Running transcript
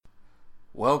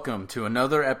Welcome to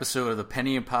another episode of the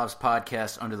Penny and Pops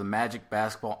podcast under the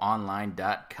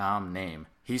MagicBasketballOnline.com name.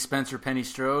 He's Spencer Penny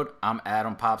Strode. I'm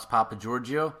Adam Pops Papa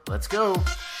Giorgio. Let's go.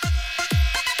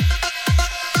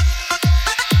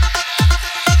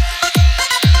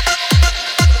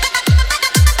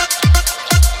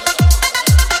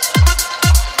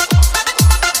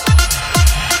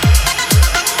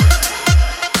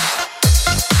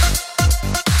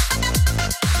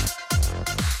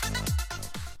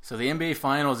 So the NBA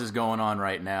Finals is going on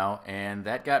right now, and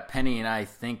that got Penny and I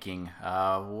thinking,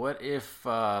 what if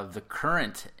the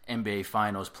current NBA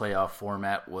Finals playoff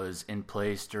format was in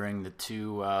place during the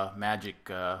two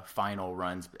Magic final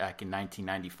runs back in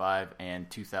 1995 and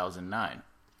 2009?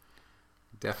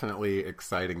 Definitely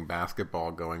exciting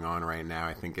basketball going on right now.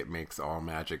 I think it makes all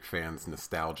Magic fans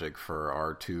nostalgic for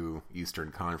our two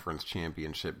Eastern Conference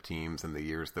championship teams in the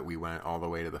years that we went all the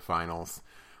way to the finals.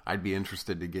 I'd be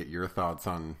interested to get your thoughts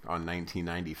on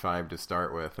 1995 to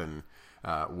start with, and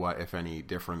what, if any,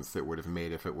 difference it would have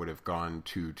made if it would have gone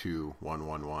 2-2,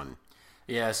 1-1-1.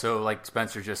 Yeah, so like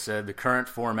Spencer just said, the current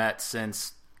format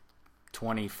since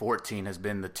 2014 has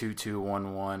been the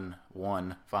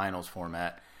 2-2-1-1-1 finals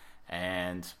format.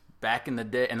 And back in the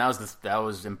day, and that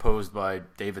was imposed by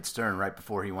David Stern right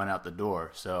before he went out the door.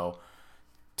 So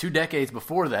 2 decades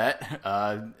before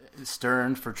that,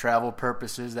 Stern, for travel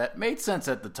purposes that made sense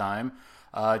at the time,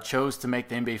 chose to make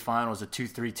the NBA Finals a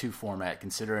 2-3-2 format,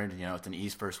 considering it's an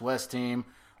East versus West team,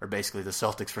 or basically the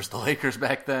Celtics versus the Lakers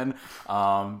back then.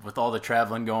 With all the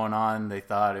traveling going on, they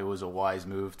thought it was a wise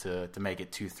move to make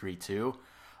it 2-3-2.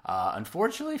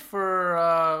 Unfortunately for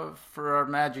our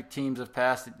Magic teams of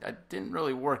past, it didn't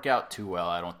really work out too well,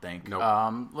 I don't think.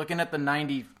 Nope. Looking at the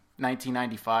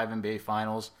 1995 NBA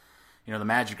Finals, the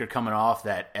Magic are coming off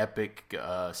that epic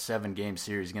 7-game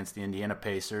series against the Indiana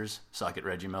Pacers. Suck it,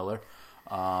 Reggie Miller.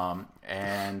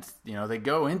 And they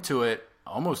go into it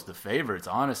almost the favorites,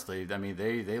 honestly. I mean,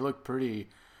 they look pretty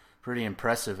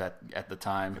impressive at the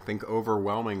time. I think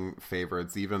overwhelming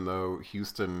favorites, even though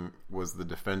Houston was the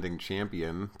defending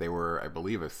champion. They were, I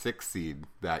believe, a 6 seed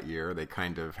that year. They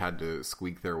kind of had to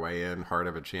squeak their way in, heart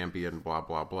of a champion, blah,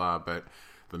 blah, blah. But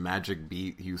the Magic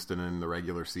beat Houston in the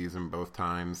regular season both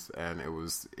times, and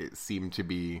it seemed to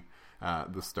be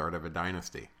the start of a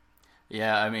dynasty.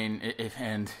 Yeah, I mean,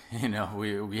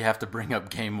 we have to bring up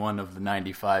Game 1 of the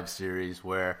 95 series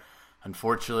where,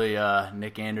 unfortunately,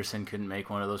 Nick Anderson couldn't make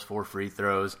one of those 4 free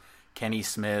throws. Kenny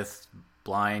Smith,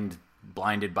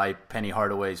 blinded by Penny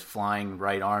Hardaway's flying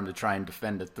right arm to try and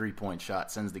defend a 3-point shot,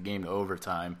 sends the game to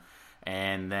overtime.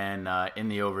 And then in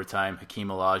the overtime, Hakeem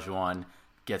Olajuwon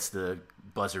gets the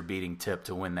buzzer-beating tip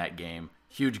to win that game.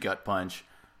 Huge gut punch.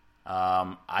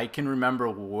 I can remember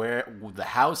where the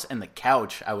house and the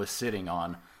couch I was sitting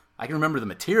on. I can remember the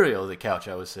material of the couch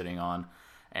I was sitting on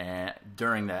and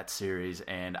during that series,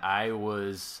 and I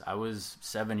was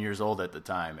 7 years old at the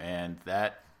time, and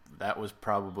that was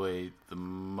probably the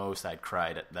most I'd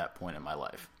cried at that point in my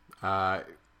life.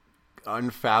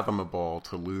 Unfathomable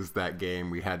to lose that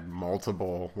game. We had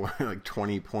multiple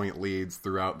 20-point leads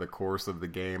throughout the course of the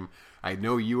game. I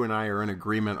know you and I are in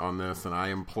agreement on this, and I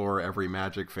implore every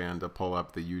Magic fan to pull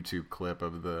up the YouTube clip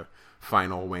of the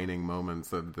final waning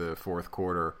moments of the fourth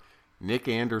quarter. Nick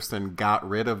Anderson got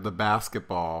rid of the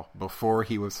basketball before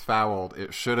he was fouled.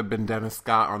 It should have been Dennis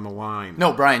Scott on the line.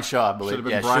 No, Brian Shaw, I believe.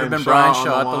 Should have been Brian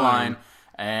Shaw at the line.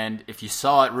 And if you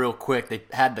saw it real quick, they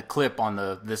had the clip on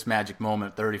This Magic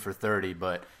Moment 30 for 30,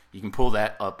 but you can pull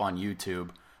that up on YouTube.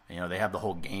 They have the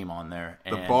whole game on there.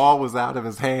 And the ball was out of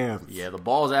his hands. Yeah, the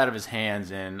ball was out of his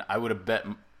hands, and I would have bet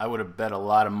a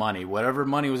lot of money, whatever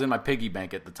money was in my piggy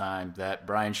bank at the time, that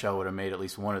Brian Shaw would have made at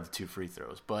least one of the 2 free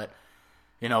throws. But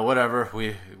whatever,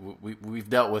 we've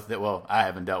dealt with it. Well, I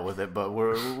haven't dealt with it, but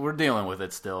we're dealing with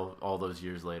it still all those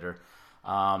years later.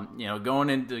 Going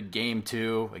into Game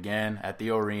 2 again at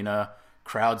the arena,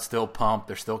 crowd still pumped.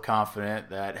 They're still confident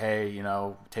that, hey,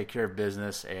 take care of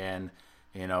business, and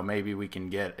maybe we can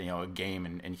get a game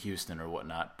in Houston or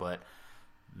whatnot. But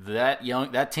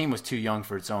that team was too young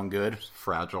for its own good.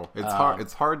 Fragile.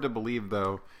 It's hard to believe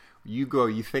though.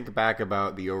 You think back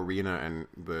about the arena and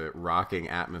the rocking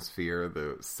atmosphere,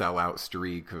 the sellout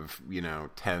streak of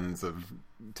tens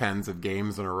of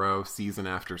games in a row, season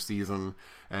after season,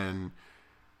 and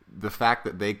the fact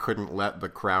that they couldn't let the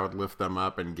crowd lift them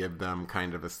up and give them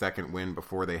kind of a second win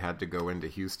before they had to go into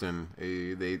Houston,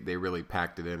 they really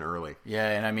packed it in early.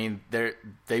 Yeah, and I mean,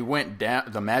 they went down.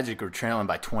 The Magic were trailing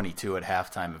by 22 at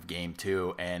halftime of Game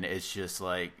 2, and it's just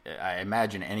like, I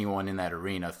imagine anyone in that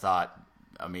arena thought,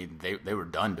 I mean, they were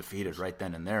done defeated right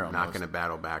then and there. Almost. Not going to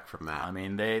battle back from that. I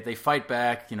mean, they fight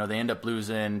back. They end up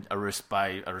losing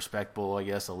by a respectable, I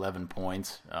guess, 11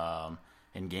 points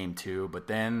in Game 2. But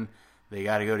then they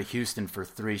got to go to Houston for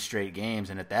 3 straight games,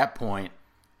 and at that point,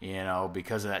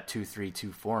 because of that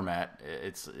 2-3-2 format,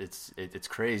 it's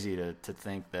crazy to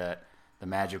think that the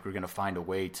Magic were going to find a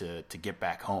way to get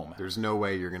back home. There's no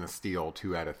way you're going to steal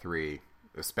 2 out of 3.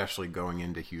 Especially going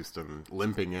into Houston,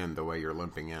 limping in the way you're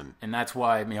limping in. And that's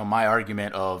why, my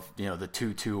argument of, the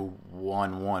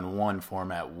 2-2-1-1-1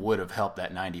 format would have helped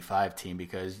that 95 team,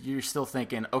 because you're still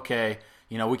thinking, okay,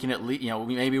 we can at least,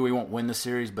 maybe we won't win the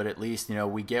series, but at least,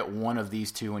 we get one of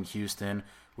these 2 in Houston.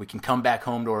 We can come back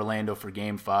home to Orlando for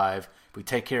Game 5. If we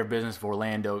take care of business for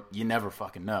Orlando, you never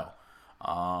fucking know.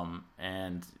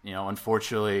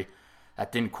 Unfortunately,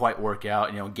 that didn't quite work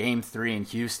out. Game 3 in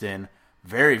Houston,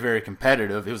 very, very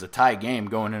competitive. It was a tie game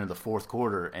going into the fourth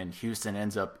quarter, and Houston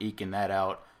ends up eking that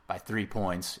out by 3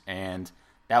 points. And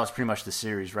that was pretty much the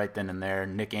series right then and there.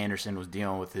 Nick Anderson was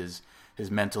dealing with his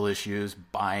mental issues,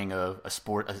 buying a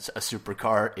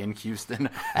supercar in Houston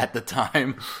at the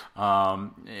time.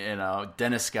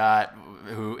 Dennis Scott,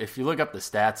 who, if you look up the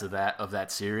stats of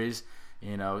that series,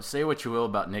 say what you will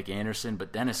about Nick Anderson,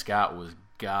 but Dennis Scott was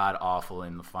god awful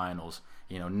in the finals.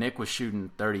 Nick was shooting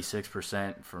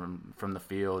 36% from the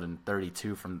field and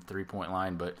 32% from the 3-point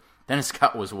line, but Dennis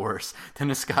Scott was worse.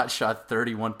 Dennis Scott shot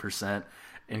 31%,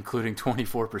 including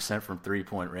 24% from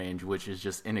 3-point range, which is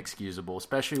just inexcusable,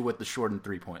 especially with the shortened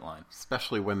 3-point line.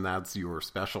 Especially when that's your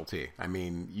specialty. I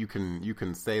mean, you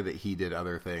can say that he did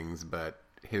other things, but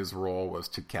his role was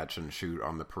to catch and shoot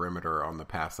on the perimeter on the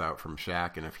pass out from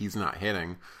Shaq, and if he's not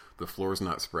hitting, the floor's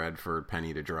not spread for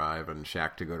Penny to drive and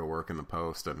Shaq to go to work in the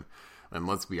post. And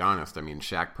let's be honest, I mean,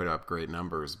 Shaq put up great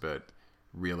numbers, but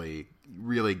really,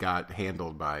 really got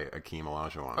handled by Hakeem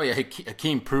Olajuwon. Oh, yeah,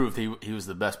 Hakeem proved he was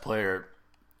the best player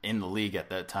in the league at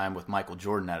that time with Michael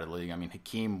Jordan out of the league. I mean,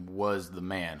 Hakeem was the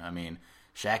man. I mean,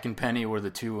 Shaq and Penny were the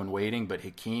 2 in waiting, but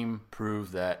Hakeem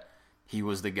proved that he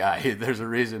was the guy. There's a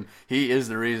reason. He is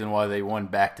the reason why they won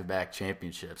back-to-back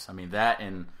championships. I mean, that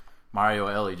and Mario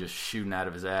Elie just shooting out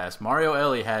of his ass. Mario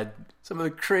Elie had some of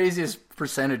the craziest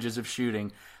percentages of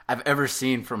shooting I've ever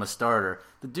seen from a starter.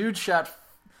 The dude shot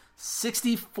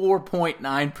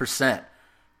 64.9%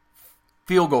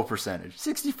 field goal percentage.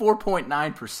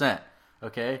 64.9%.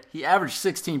 Okay? He averaged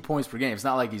 16 points per game. It's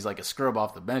not like he's like a scrub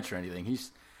off the bench or anything.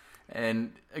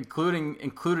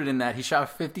 Included in that, he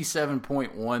shot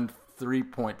 57.1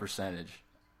 3-point percentage.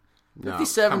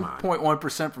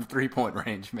 57.1% from 3-point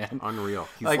range, man. Unreal.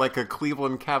 He's like a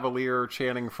Cleveland Cavalier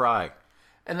Channing Frye.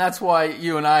 And that's why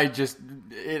you and I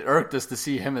it irked us to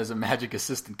see him as a Magic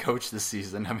assistant coach this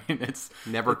season. I mean,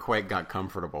 never quite got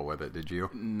comfortable with it, did you?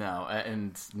 No,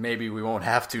 and maybe we won't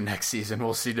have to next season.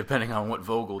 We'll see, depending on what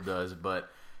Vogel does. But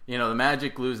the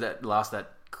Magic lost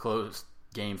that close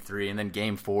Game 3, and then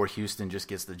Game 4, Houston just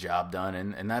gets the job done,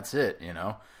 and that's it.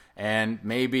 And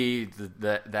maybe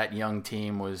that young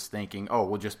team was thinking, oh,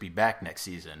 we'll just be back next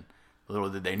season. Little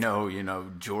did they know,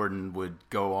 Jordan would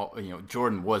go,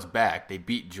 Jordan was back. They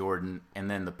beat Jordan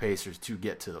and then the Pacers to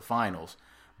get to the finals.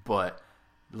 But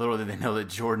little did they know that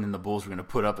Jordan and the Bulls were going to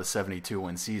put up a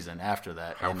 72-win season after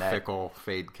that. How fickle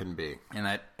fate can be. And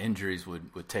that injuries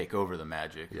would take over the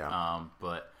Magic. Yeah.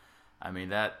 But, I mean,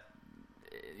 that,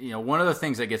 one of the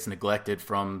things that gets neglected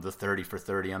from the 30 for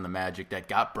 30 on the Magic that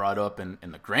got brought up in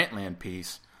the Grantland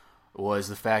piece was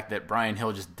the fact that Brian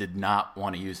Hill just did not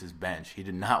want to use his bench. He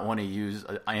did not want to use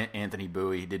Anthony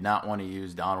Bowie. He did not want to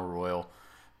use Donald Royal.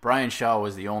 Brian Shaw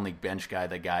was the only bench guy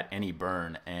that got any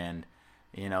burn, and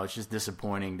it's just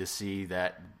disappointing to see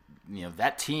that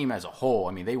that team as a whole.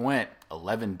 I mean, they went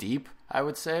 11 deep, I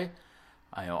would say,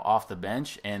 off the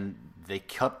bench, and they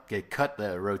cut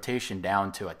the rotation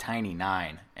down to a tiny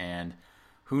 9. And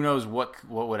who knows what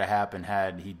would have happened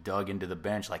had he dug into the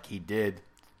bench like he did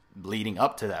leading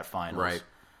up to that finals. Right.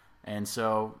 And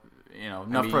so,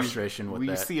 frustration with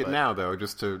that. We see it now, though,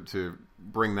 just to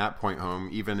bring that point home,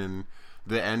 even in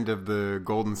the end of the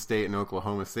Golden State and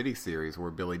Oklahoma City series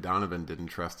where Billy Donovan didn't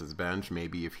trust his bench.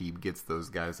 Maybe if he gets those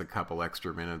guys a couple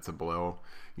extra minutes of blow,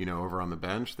 over on the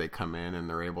bench, they come in and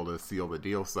they're able to seal the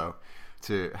deal. So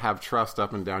to have trust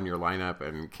up and down your lineup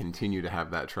and continue to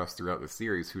have that trust throughout the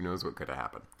series, who knows what could have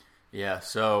happened. Yeah,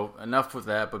 so enough with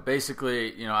that. But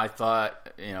basically, I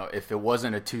thought, if it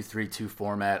wasn't a 2-3-2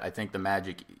 format, I think the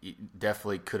Magic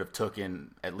definitely could have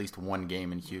taken at least one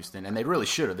game in Houston, and they really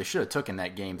should have. They should have taken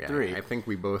that Game 3. I think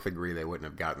we both agree they wouldn't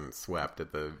have gotten swept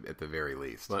at the very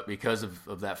least. But because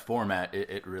of that format,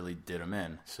 it really did them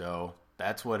in. So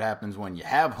that's what happens when you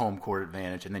have home court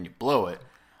advantage and then you blow it.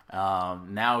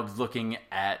 Now looking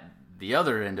at the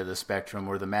other end of the spectrum,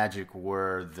 where the Magic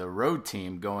were the road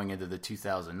team going into the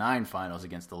 2009 finals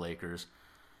against the Lakers,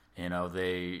 you know,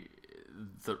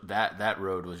 that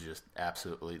road was just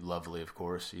absolutely lovely. Of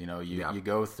course, you know, you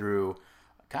go through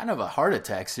kind of a heart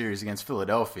attack series against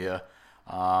Philadelphia.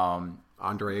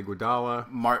 Andre Iguodala,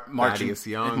 Thaddeus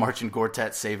Young, Marcin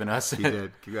Gortat saving us. He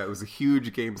did. That was a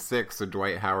huge Game 6. So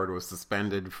Dwight Howard was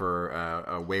suspended for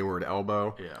a wayward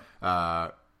elbow. Yeah.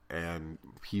 And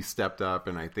he stepped up,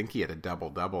 and I think he had a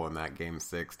double-double in that Game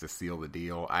 6 to seal the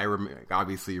deal.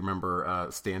 Obviously, you remember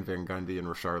Stan Van Gundy and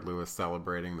Rashard Lewis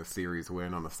celebrating the series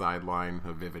win on the sideline,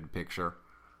 a vivid picture.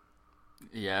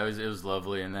 Yeah, it was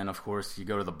lovely. And then, of course, you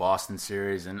go to the Boston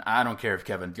series, and I don't care if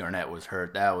Kevin Garnett was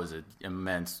hurt. That was an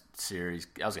immense series.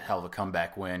 That was a hell of a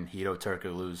comeback win. Hedo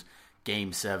Turkoglu's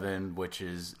Game 7, which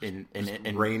is in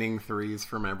raining threes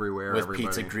from everywhere. With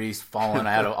pizza grease falling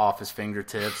off his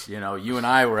fingertips. You know, you and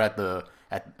I were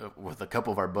with a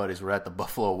couple of our buddies, we're at the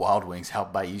Buffalo Wild Wings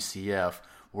out by UCF.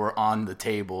 We're on the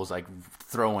tables, like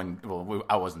throwing,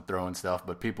 I wasn't throwing stuff,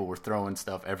 but people were throwing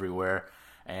stuff everywhere.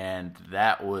 And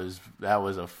that was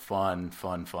a fun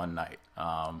night.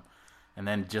 And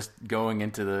then just going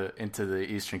into the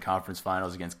Eastern Conference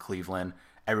Finals against Cleveland,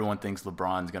 everyone thinks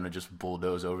LeBron's going to just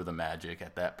bulldoze over the Magic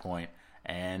at that point,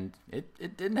 and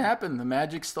it didn't happen. The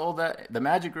Magic stole that. The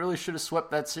Magic really should have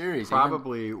swept that series.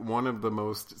 Probably one of the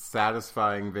most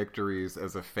satisfying victories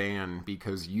as a fan,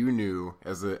 because you knew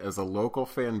as a local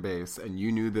fan base, and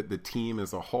you knew that the team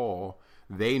as a whole,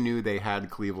 they knew they had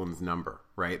Cleveland's number,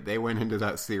 right? They went into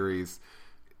that series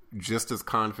just as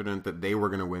confident that they were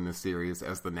going to win the series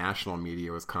as the national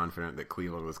media was confident that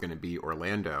Cleveland was going to beat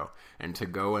Orlando. And to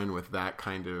go in with that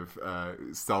kind of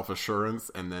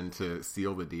self-assurance and then to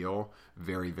seal the deal,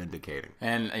 very vindicating.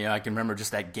 And I can remember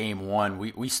just that Game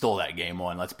 1. We stole that Game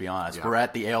 1, let's be honest. Yeah. We're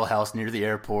at the ale house near the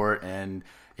airport, and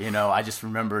I just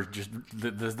remember just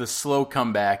the slow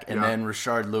comeback, and then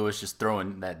Rashard Lewis just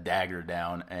throwing that dagger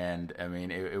down. And I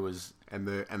mean, it was. And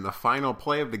the final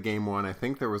play of the Game 1, I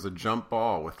think there was a jump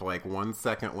ball with like 1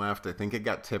 second left. I think it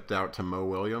got tipped out to Mo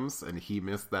Williams, and he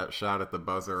missed that shot at the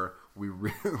buzzer. We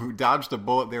dodged a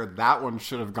bullet there. That one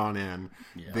should have gone in.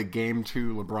 Yeah. The Game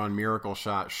 2 LeBron miracle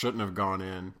shot shouldn't have gone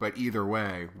in. But either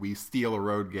way, we steal a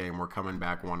road game. We're coming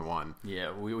back 1-1.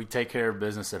 Yeah, we take care of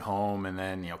business at home, and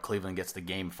then Cleveland gets the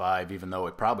Game 5, even though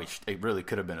it really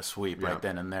could have been a sweep right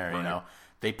then and there. Right.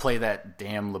 They play that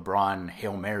damn LeBron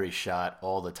Hail Mary shot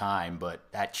all the time, but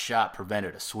that shot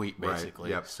prevented a sweep,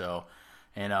 basically. Right. Yep. So,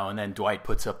 and then Dwight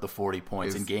puts up the 40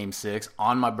 points in Game 6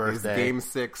 on my birthday. Is Game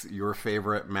 6 your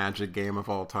favorite Magic game of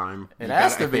all time? It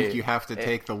has to be. I think you have to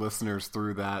take the listeners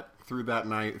through that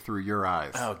night through your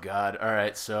eyes. Oh, God. All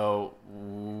right. So,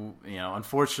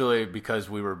 unfortunately,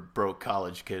 because we were broke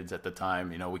college kids at the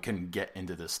time, we couldn't get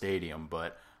into the stadium,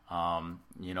 but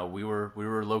we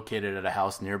were located at a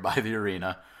house nearby the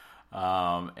arena,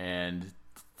 and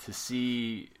to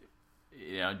see,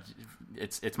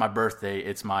 it's my birthday.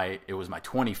 It was my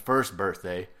 21st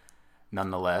birthday,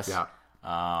 nonetheless. Yeah.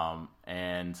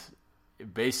 And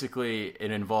basically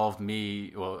it involved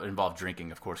me. Well, it involved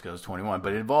drinking, of course, because I was 21.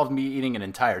 But it involved me eating an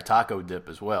entire taco dip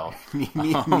as well.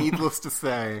 Needless to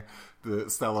say, the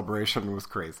celebration was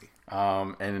crazy.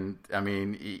 And I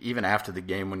mean, even after the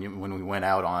game, when we went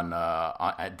out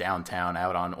at downtown,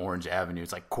 out on Orange Avenue,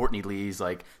 it's like Courtney Lee's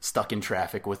like stuck in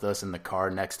traffic with us in the car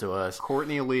next to us.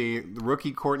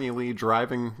 Rookie Courtney Lee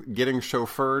getting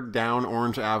chauffeured down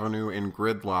Orange Avenue in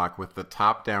gridlock with the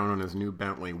top down on his new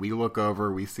Bentley. We look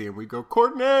over, we see him, we go,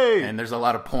 Courtney! And there's a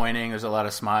lot of pointing, there's a lot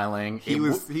of smiling. He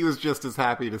was just as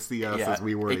happy to see us as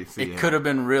we were to see him. It could have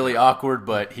been really awkward,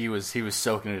 but he was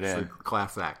soaking it in. It's a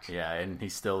class act. Yeah, and he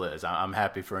still is. I'm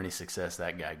happy for any success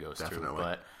that guy goes through.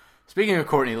 But speaking of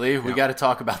Courtney Lee, we got to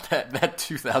talk about that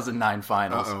 2009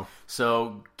 finals. Uh-oh.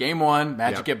 So Game 1,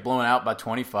 Magic get blown out by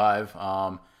 25.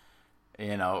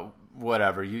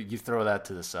 Whatever. You throw that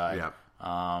to the side. Yep.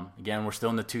 Again, we're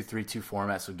still in the 2-3-2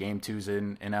 format, so Game 2's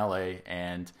in LA,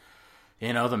 and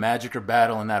the Magic are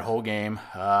battling that whole game.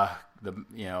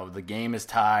 The game is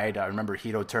tied. I remember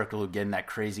Hedo Turkoglu getting that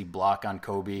crazy block on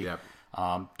Kobe. Yep.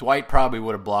 Dwight probably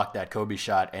would have blocked that Kobe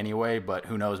shot anyway, but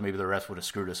who knows? Maybe the refs would have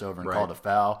screwed us over and called a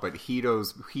foul. But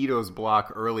Hedo's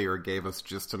block earlier gave us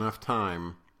just enough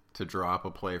time to draw up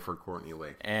a play for Courtney Lee.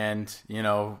 And,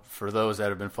 for those that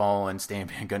have been following Stan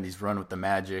Van Gundy's run with the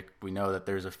Magic, we know that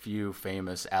there's a few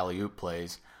famous alley-oop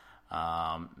plays.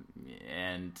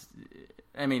 And,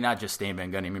 I mean, not just Stan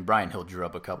Van Gundy. I mean, Brian Hill drew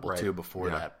up a couple, too,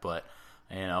 before that. But,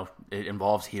 it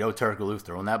involves Hedo Turkoglu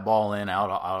throwing that ball in out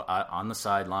on the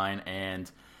sideline. And,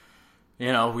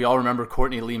 we all remember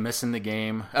Courtney Lee missing the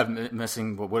game,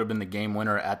 missing what would have been the game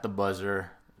winner at the buzzer.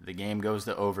 The game goes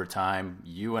to overtime.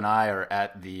 You and I are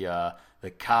at the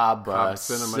Cobb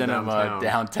Cinema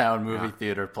downtown movie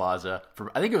theater plaza.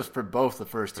 I think it was for both the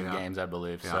first two games, I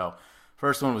believe. Yeah. So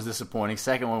first one was disappointing.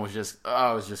 Second one was just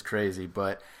it was just crazy.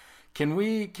 But can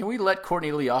we let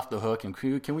Courtney Lee off the hook, and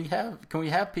can we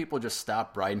have people just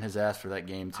stop riding his ass for that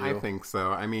game too? I think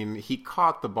so. I mean, he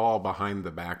caught the ball behind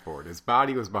the backboard. His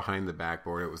body was behind the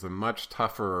backboard. It was a much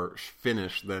tougher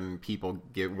finish than people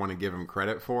want to give him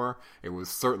credit for. It was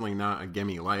certainly not a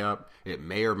gimme layup. It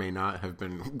may or may not have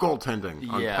been goaltending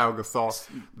on Pau Gasol.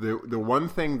 The one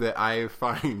thing that I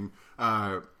find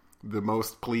the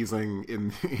most pleasing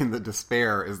in the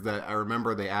despair is that I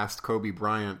remember they asked Kobe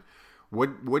Bryant,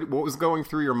 What was going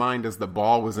through your mind as the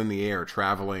ball was in the air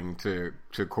traveling to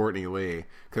Courtney Lee?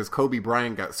 Because Kobe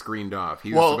Bryant got screened off.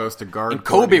 He was supposed to guard. And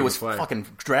Kobe was fucking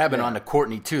grabbing onto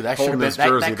Courtney too. That should have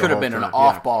been that could have been an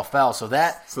off-ball foul. So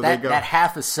that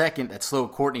half a second that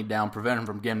slowed Courtney down prevented him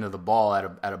from getting to the ball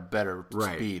at a better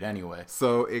speed anyway.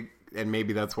 So and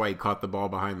maybe that's why he caught the ball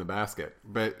behind the basket.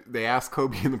 But they asked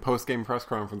Kobe in the post-game press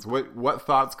conference, what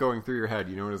thoughts going through your head?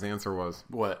 You know what his answer was?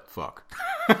 What? Fuck.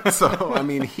 So, I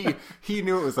mean, he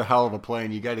knew it was a hell of a play,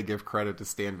 and you got to give credit to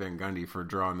Stan Van Gundy for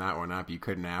drawing that one up. You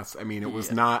couldn't ask. I mean, it was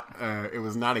not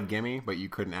a gimme, but you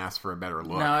couldn't ask for a better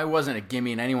look. No, it wasn't a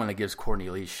gimme, and anyone that gives Courtney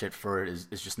Lee shit for it is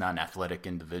just not an athletic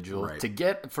individual. Right. To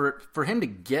get for him to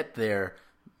get there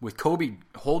with Kobe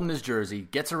holding his jersey,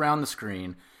 gets around the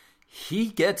screen. He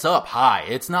gets up high.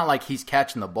 It's not like he's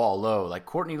catching the ball low. Like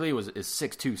Courtney Lee is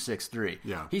 6'2", 6'3".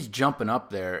 Yeah. He's jumping up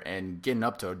there and getting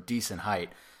up to a decent height.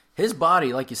 His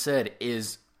body, like you said,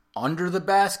 is under the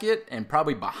basket and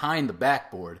probably behind the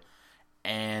backboard.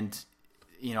 And,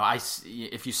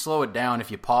 if you slow it down, if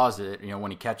you pause it,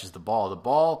 when he catches the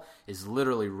ball is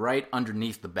literally right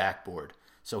underneath the backboard.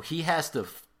 So he has to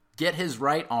get his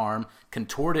right arm,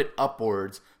 contort it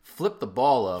upwards, flip the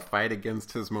ball up, fight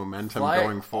against his momentum,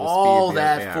 going full speed. All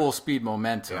that full speed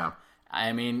momentum. Yeah.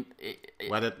 I mean,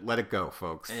 let it go,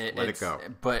 folks. Let it go.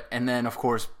 And then of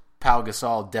course, Pau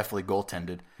Gasol definitely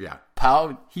goaltended. Yeah,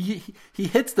 Pau he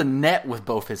hits the net with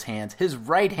both his hands. His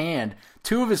right hand,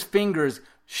 two of his fingers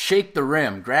shake the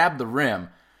rim, grab the rim.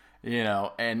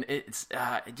 And it's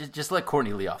just let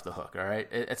Courtney Lee off the hook. All right,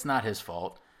 it's not his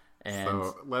fault. And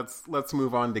so let's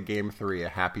move on to Game 3, a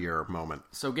happier moment.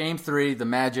 So Game 3, the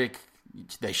Magic,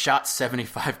 they shot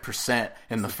 75%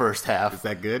 in the first half. Is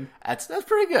that good? That's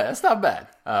pretty good. That's not bad.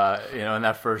 In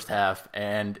that first half,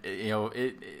 and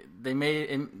they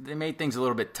made things a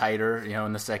little bit tighter.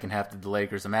 In the second half, the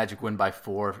Lakers, the Magic win by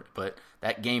 4, but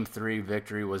that Game 3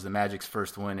 victory was the Magic's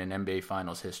first win in NBA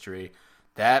Finals history.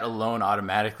 That alone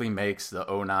automatically makes the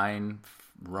 2009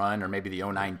 run, or maybe the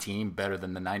 2009 team, better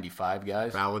than the 95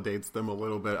 guys. Validates them a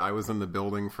little bit. I was in the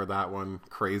building for that one.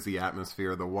 Crazy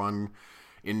atmosphere. The one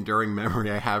enduring memory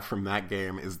I have from that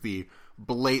game is the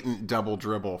blatant double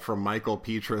dribble from Michael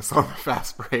Pietrus on the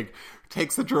fast break.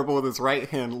 Takes the dribble with his right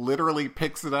hand, literally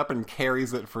picks it up and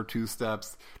carries it for 2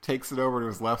 steps, takes it over to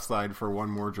his left side for one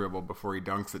more dribble before he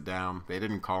dunks it down. They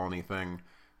didn't call anything.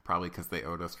 Probably because they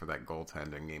owed us for that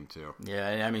goaltending Game 2.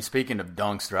 Yeah, I mean, speaking of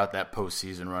dunks throughout that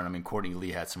postseason run, I mean, Courtney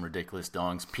Lee had some ridiculous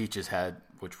dunks. Peaches had,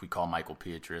 which we call Michael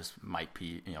Pietrus, Mike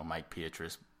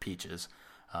Pietrus, Peaches.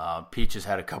 Peaches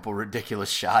had a couple ridiculous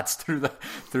shots through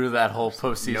that whole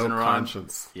postseason run. No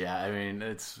conscience. Yeah, I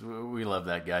mean, we love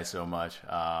that guy so much.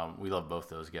 We love both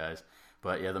those guys.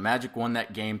 But yeah, the Magic won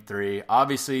that Game 3.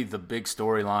 Obviously, the big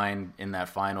storyline in that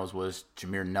finals was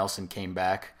Jameer Nelson came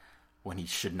back when he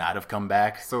should not have come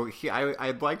back. So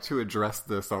I'd like to address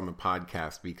this on the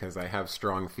podcast because I have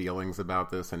strong feelings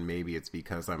about this, and maybe it's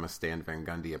because I'm a Stan Van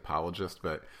Gundy apologist,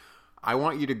 but I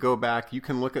want you to go back. You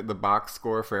can look at the box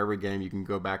score for every game. You can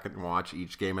go back and watch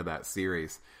each game of that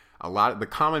series. The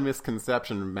common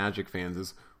misconception of Magic fans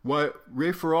is, what,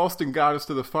 Rafer Alston got us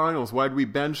to the finals. Why'd we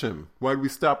bench him? Why'd we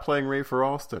stop playing Rafer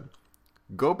Alston?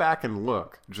 Go back and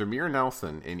look. Jameer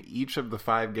Nelson, in each of the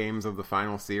 5 games of the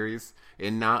final series,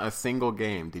 in not a single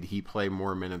game did he play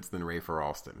more minutes than Rafer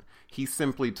Alston. He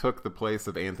simply took the place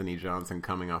of Anthony Johnson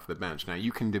coming off the bench. Now,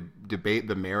 you can debate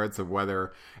the merits of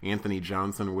whether Anthony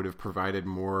Johnson would have provided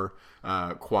more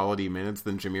quality minutes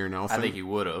than Jameer Nelson. I think he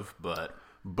would have, but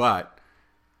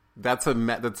that's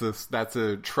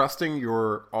a trusting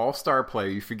your all-star player.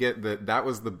 You forget that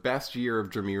was the best year of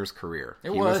Jameer's career. He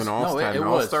was an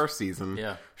all-star season,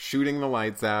 shooting the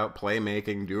lights out,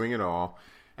 playmaking, doing it all.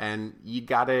 And you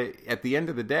gotta, at the end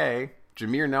of the day,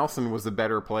 Jameer Nelson was a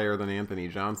better player than Anthony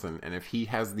Johnson, and if he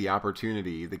has the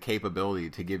opportunity, the capability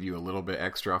to give you a little bit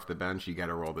extra off the bench, you got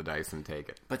to roll the dice and take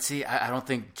it. But see, I don't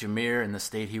think Jameer in the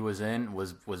state he was in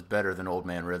was better than Old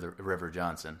Man River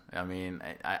Johnson. I mean,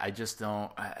 I just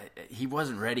don't. He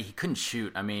wasn't ready. He couldn't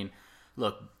shoot. I mean,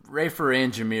 look, Rafer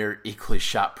and Jameer equally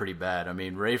shot pretty bad. I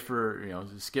mean,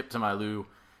 Rafer, Skip to my Lou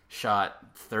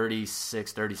shot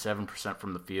 37%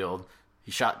 from the field.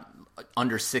 He shot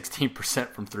under 16%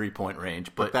 from 3-point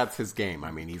range, but that's his game. I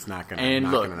mean, he's not going to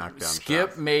knock down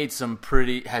Skip shots.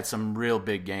 had some real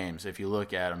big games. If you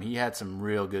look at him, he had some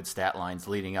real good stat lines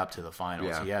leading up to the finals.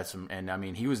 Yeah. He had some, and I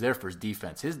mean, he was there for his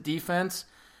defense. His defense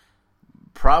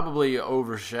probably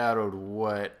overshadowed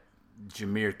what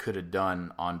Jameer could have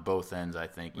done on both ends, I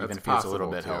think, even if he was a little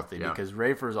bit healthy. Yeah. Because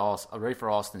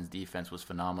Rafer Alston's defense was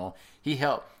phenomenal.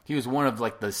 He was one of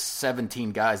like the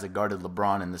 17 guys that guarded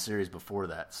LeBron in the series before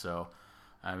that. So,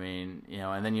 I mean,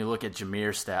 and then you look at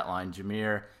Jameer's stat line.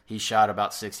 Jameer, he shot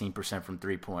about 16% from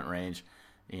 3-point range,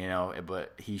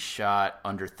 but he shot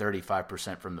under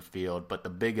 35% from the field. But the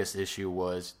biggest issue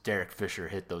was Derek Fisher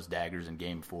hit those daggers in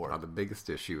Game 4. The biggest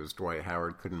issue is Dwight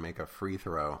Howard couldn't make a free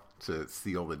throw to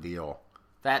seal the deal.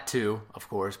 That too, of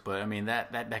course, but I mean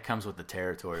that comes with the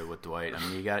territory with Dwight. I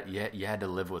mean you had to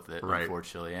live with it, right.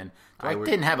 Unfortunately. And Dwight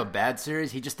didn't have a bad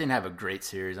series; he just didn't have a great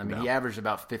series. I mean, He averaged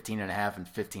about 15.5 and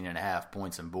 15.5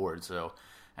 points and boards. So,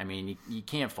 I mean, you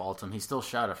can't fault him. He still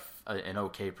shot an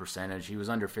okay percentage. He was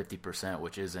under 50%,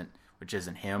 which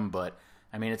isn't him, but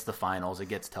I mean it's the finals; it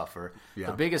gets tougher.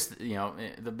 Yeah.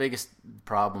 The biggest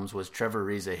problems was Trevor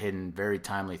Ariza hitting very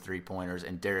timely 3-pointers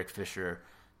and Derek Fisher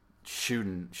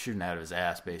shooting out of his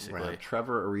ass, basically. Right.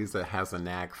 Trevor Ariza has a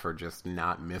knack for just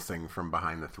not missing from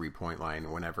behind the 3-point line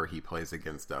whenever he plays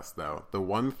against us, though. The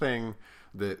one thing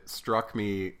that struck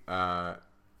me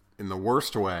in the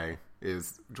worst way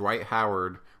is Dwight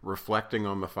Howard reflecting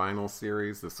on the finals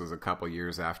series. This was a couple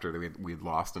years after we'd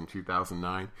lost in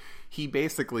 2009. He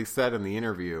basically said in the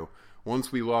interview,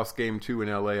 once we lost Game 2 in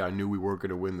LA, I knew we weren't going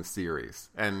to win the series.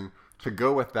 And to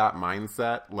go with that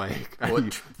mindset,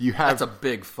 that's a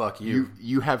big fuck you.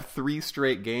 You have 3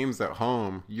 straight games at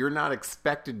home. You're not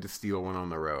expected to steal one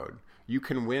on the road. You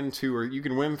can win 2 or you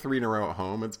can win 3 in a row at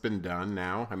home. It's been done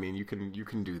now. I mean, you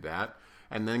can do that,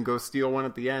 and then go steal one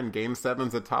at the end. Game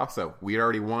 7's a toss-up. We'd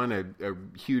already won a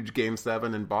huge Game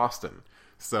 7 in Boston,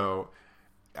 so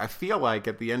I feel like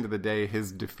at the end of the day,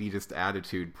 his defeatist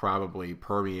attitude probably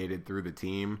permeated through the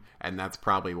team, and that's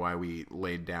probably why we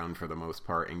laid down for the most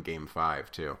part in Game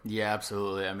 5 too. Yeah,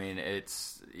 absolutely. I mean,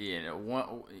 it's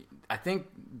I think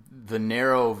the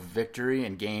narrow victory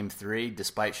in Game 3,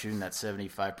 despite shooting that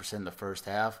 75% in the first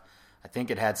half, I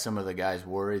think it had some of the guys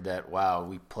worried that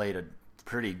we played a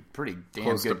pretty damn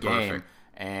Close good to game perfect.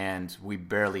 and we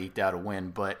barely eked out a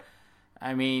win, but.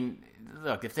 I mean,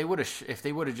 look, if they would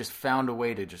have just found a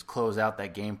way to just close out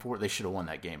that Game 4, they should have won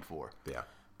that Game 4. Yeah.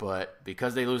 But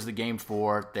because they lose the Game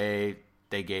 4, they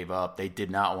gave up. They did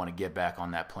not want to get back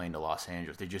on that plane to Los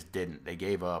Angeles. They just didn't. They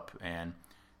gave up, and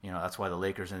that's why the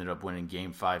Lakers ended up winning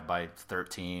Game 5 by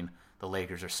 13. The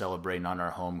Lakers are celebrating on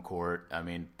our home court. I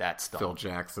mean, that stuff. Phil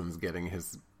Jackson's getting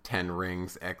his 10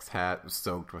 rings X-hat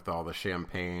soaked with all the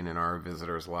champagne in our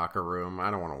visitors' locker room.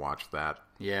 I don't want to watch that.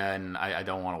 Yeah, and I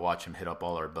don't want to watch him hit up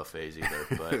all our buffets either.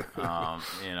 But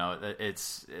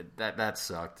that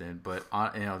sucked. But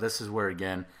this is where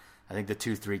again, I think the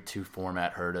 2-3-2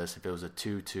 format hurt us. If it was a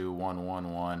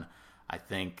 2-2-1-1-1, I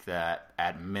think that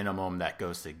at minimum that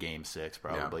goes to Game 6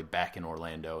 probably back in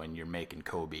Orlando, and you're making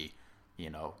Kobe,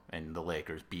 and the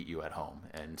Lakers beat you at home.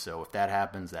 And so if that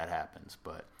happens, that happens.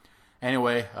 But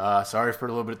anyway, sorry for a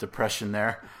little bit of depression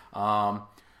there.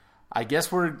 I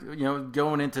guess we're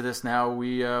going into this now.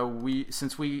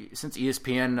 Since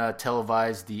ESPN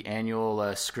televised the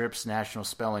annual Scripps National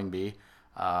Spelling Bee,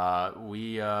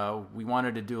 we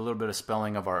wanted to do a little bit of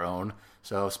spelling of our own.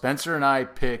 So Spencer and I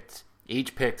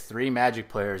each picked 3 Magic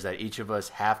players that each of us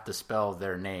have to spell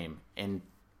their name in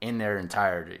their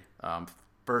entirety,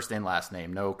 first and last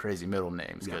name, no crazy middle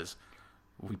names because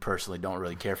we personally don't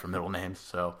really care for middle names.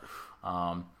 So,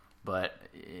 but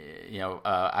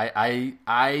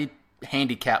I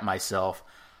handicap myself.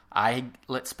 I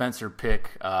let Spencer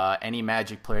pick any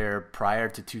Magic player prior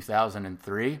to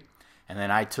 2003, and then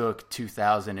I took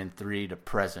 2003 to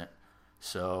present.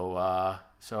 So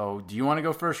do you want to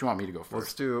go first? Or you want me to go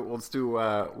first? Let's do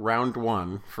round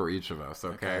 1 for each of us.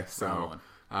 Okay. So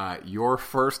your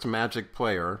first Magic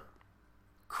player,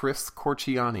 Chris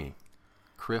Corchiani.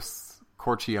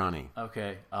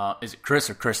 Okay. Is it Chris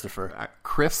or Christopher?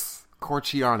 Chris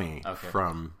Corchiani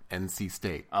from NC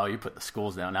State. Oh, you put the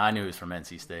schools down. Now I knew he was from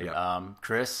NC State. Yep.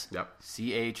 Chris. Yep.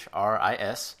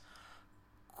 Chris.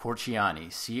 Corchiani.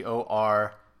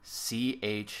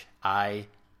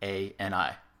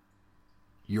 Corchiani.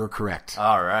 You're correct.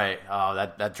 All right. Oh,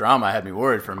 that drama had me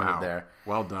worried for a minute there.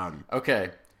 Well done.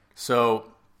 Okay, so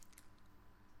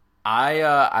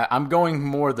I'm going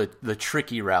more the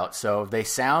tricky route. So they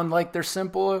sound like they're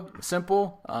simple.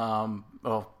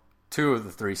 Well, 2 of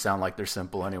the 3 sound like they're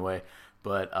simple anyway.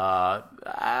 But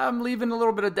I'm leaving a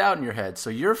little bit of doubt in your head. So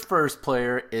your first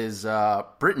player is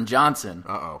Britton Johnson.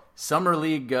 Summer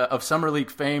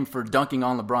League fame for dunking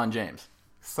on LeBron James.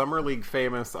 Summer League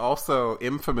famous, also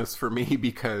infamous for me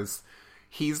because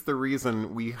he's the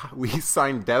reason we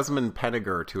signed Desmond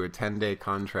Penninger to a 10-day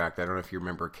contract. I don't know if you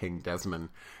remember King Desmond.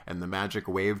 And the Magic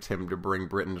waived him to bring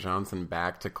Britton Johnson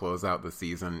back to close out the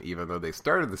season, even though they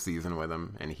started the season with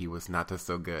him, and he was not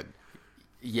so good.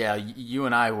 Yeah, you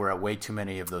and I were at way too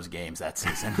many of those games that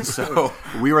season. So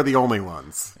we were the only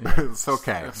ones. It's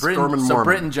okay.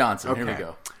 Britton Johnson, okay. Here we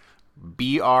go.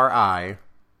 Britton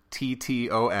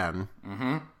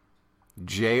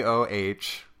Johnsen.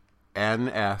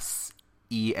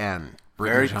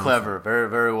 Very clever. Very,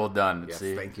 very well done. Yes,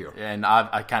 thank you. And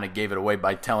I kind of gave it away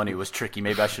by telling you it was tricky.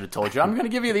 Maybe I should have told you. I'm going to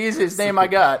give you the easiest name I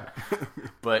got.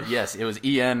 But yes, it was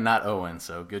E-N, not O-N.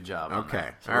 So good job. Okay.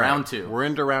 So round 2. We're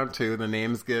into round 2. The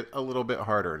names get a little bit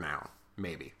harder now.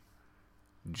 Maybe.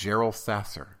 Gerald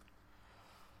Sasser.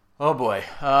 Oh, boy.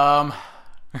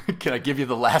 Can I give you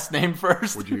the last name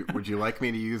first? Would you like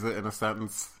me to use it in a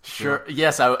sentence? Sure.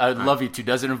 Yes, I'd love you to.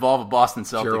 Does it involve a Boston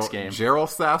Celtics game?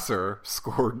 Gerald Sasser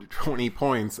scored 20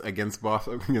 points against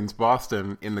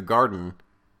Boston in the Garden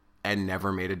and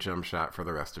never made a jump shot for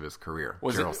the rest of his career.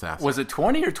 Gerald Sasser. Was it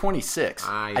 20 or 26?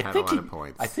 I had a lot of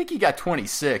points. I think he got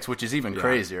 26, which is even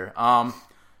crazier. Oh,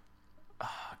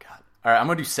 God. All right, I'm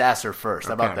going to do Sasser first.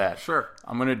 How about that? Sure.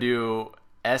 I'm going to do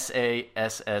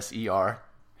Sasser.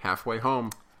 Halfway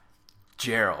home.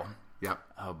 Gerald. Yep.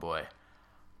 Oh, boy.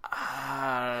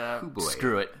 Boy.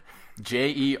 Screw it.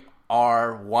 Jeryl.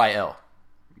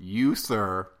 You,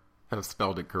 sir, have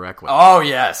spelled it correctly. Oh,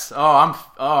 yes. Oh,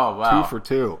 wow. 2 for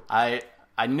 2. I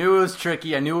knew it was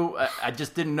tricky. I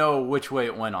just didn't know which way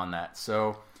it went on that.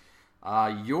 So,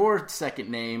 your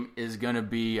second name is going to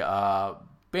be Beno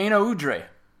Udrih.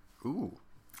 Ooh.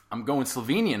 I'm going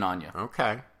Slovenian on you.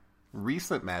 Okay.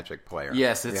 Recent Magic player.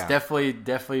 Yes, it's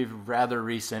definitely rather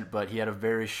recent, but he had a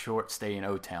very short stay in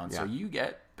O-Town. Yeah. So you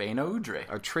get Beno Udrih.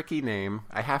 A tricky name.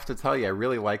 I have to tell you, I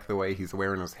really like the way he's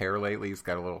wearing his hair lately. He's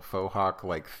got a little faux hawk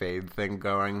fade thing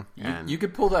going. You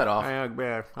could pull that off. I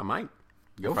might.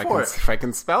 Go for it. If I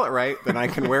can spell it right, then I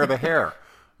can wear the hair.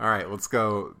 All right, let's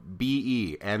go.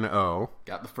 Beno.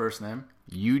 Got the first name.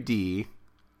 Udrih.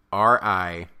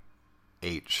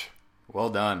 Well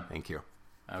done. Thank you.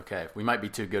 Okay, we might be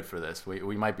too good for this.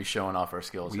 We might be showing off our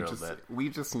skills here a little bit. We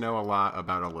just know a lot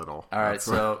about a little. All right,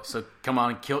 so come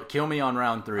on, kill me on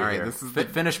round 3. All right, this is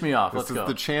finish me off. Let's go. This is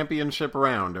the championship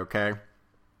round. Okay,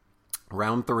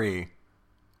 round 3.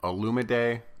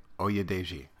 Olumide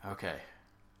Oyedeji. Okay,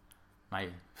 my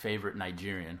favorite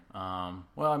Nigerian.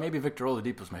 Well, maybe Victor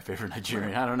Oladipo was my favorite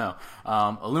Nigerian. I don't know.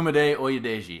 Olumide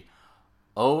Oyedeji.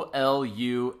 Olumide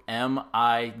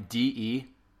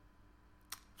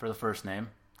for the first name.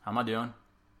 How am I doing?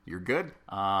 You're good.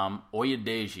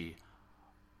 Oyedeji.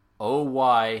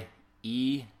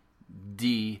 Oyedeji.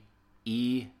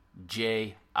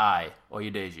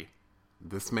 Oyedeji.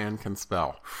 This man can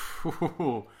spell.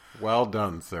 Well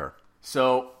done, sir.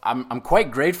 So I'm quite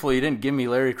grateful you didn't give me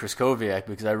Larry Kraskowiak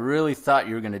because I really thought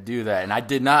you were going to do that, and I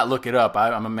did not look it up.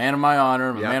 I'm a man of my honor.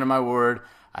 I'm a man of my word.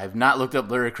 I have not looked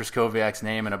up Larry Kraskowiak's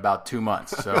name in about 2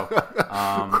 months. So,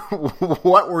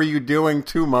 what were you doing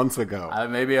 2 months ago?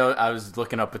 Maybe I was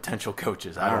looking up potential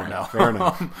coaches. I don't know. Fair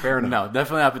enough. No,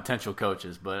 definitely not potential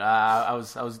coaches. But I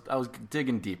was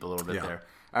digging deep a little bit there.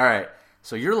 All right.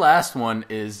 So your last one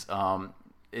is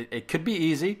it could be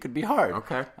easy, could be hard.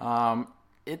 Okay.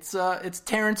 It's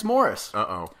Terrence Morris.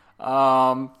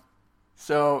 Uh-oh.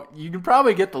 So you can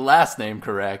probably get the last name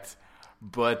correct.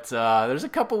 But there's a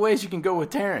couple ways you can go with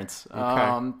Terrence.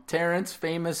 Okay. Terrence,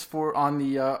 famous on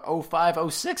the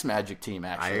 05-06 Magic team,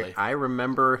 actually. I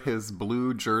remember his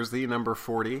blue jersey, number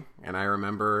 40, and I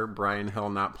remember Brian Hill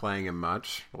not playing him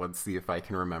much. Let's see if I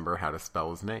can remember how to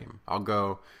spell his name. I'll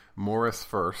go Morris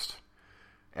first.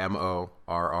 Morris.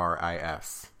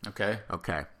 Okay.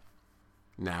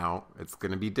 Now, it's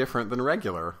going to be different than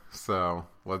regular, so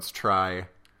let's try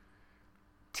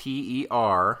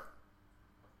Terence.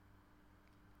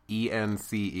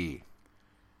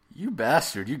 You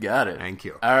bastard, you got it. Thank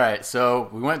you. All right, so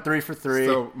we went 3 for 3.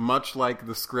 So much like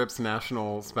the Scripps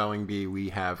National Spelling Bee, we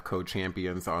have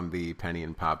co-champions on the Penny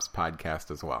and Pops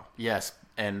podcast as well. Yes,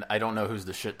 and I don't know who's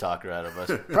the shit talker out of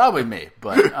us. Probably me,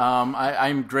 but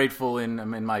I'm grateful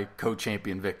in my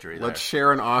co-champion victory there. Let's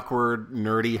share an awkward,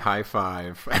 nerdy high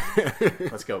five.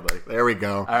 Let's go, buddy. There we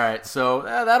go. All right, so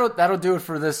that'll do it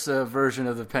for this version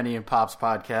of the Penny and Pops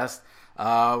podcast.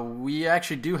 We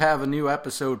actually do have a new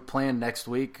episode planned next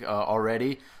week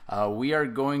already. We are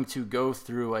going to go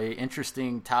through a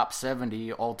interesting top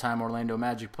 70 all-time Orlando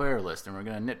Magic player list, and we're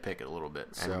going to nitpick it a little bit.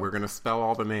 And we're going to spell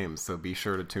all the names, so be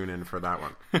sure to tune in for that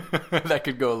one. That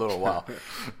could go a little while.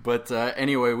 But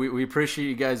anyway, we appreciate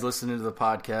you guys listening to the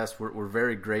podcast. We're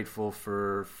very grateful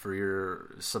for your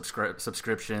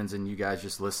subscriptions and you guys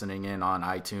just listening in on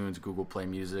iTunes, Google Play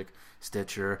Music,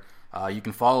 Stitcher. You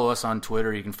can follow us on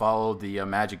Twitter. You can follow the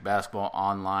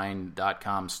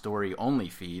MagicBasketballOnline.com story-only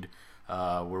feed,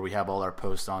 where we have all our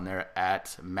posts on there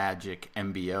at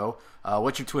MagicMBO.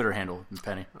 What's your Twitter handle,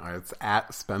 Penny? It's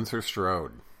at Spencer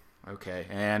Strode. Okay,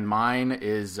 and mine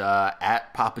is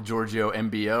at Papa Giorgio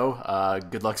MBO.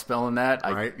 Good luck spelling that.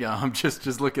 Right.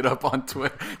 Just look it up on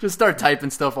Twitter. Just start typing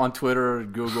stuff on Twitter or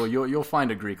Google. You'll find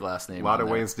a Greek last name. A lot of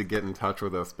ways to get in touch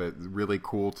with us, but really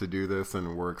cool to do this,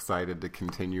 and we're excited to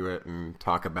continue it and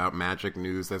talk about Magic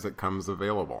news as it comes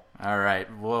available. All right.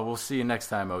 Well, we'll see you next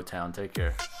time, O-Town. Take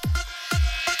care.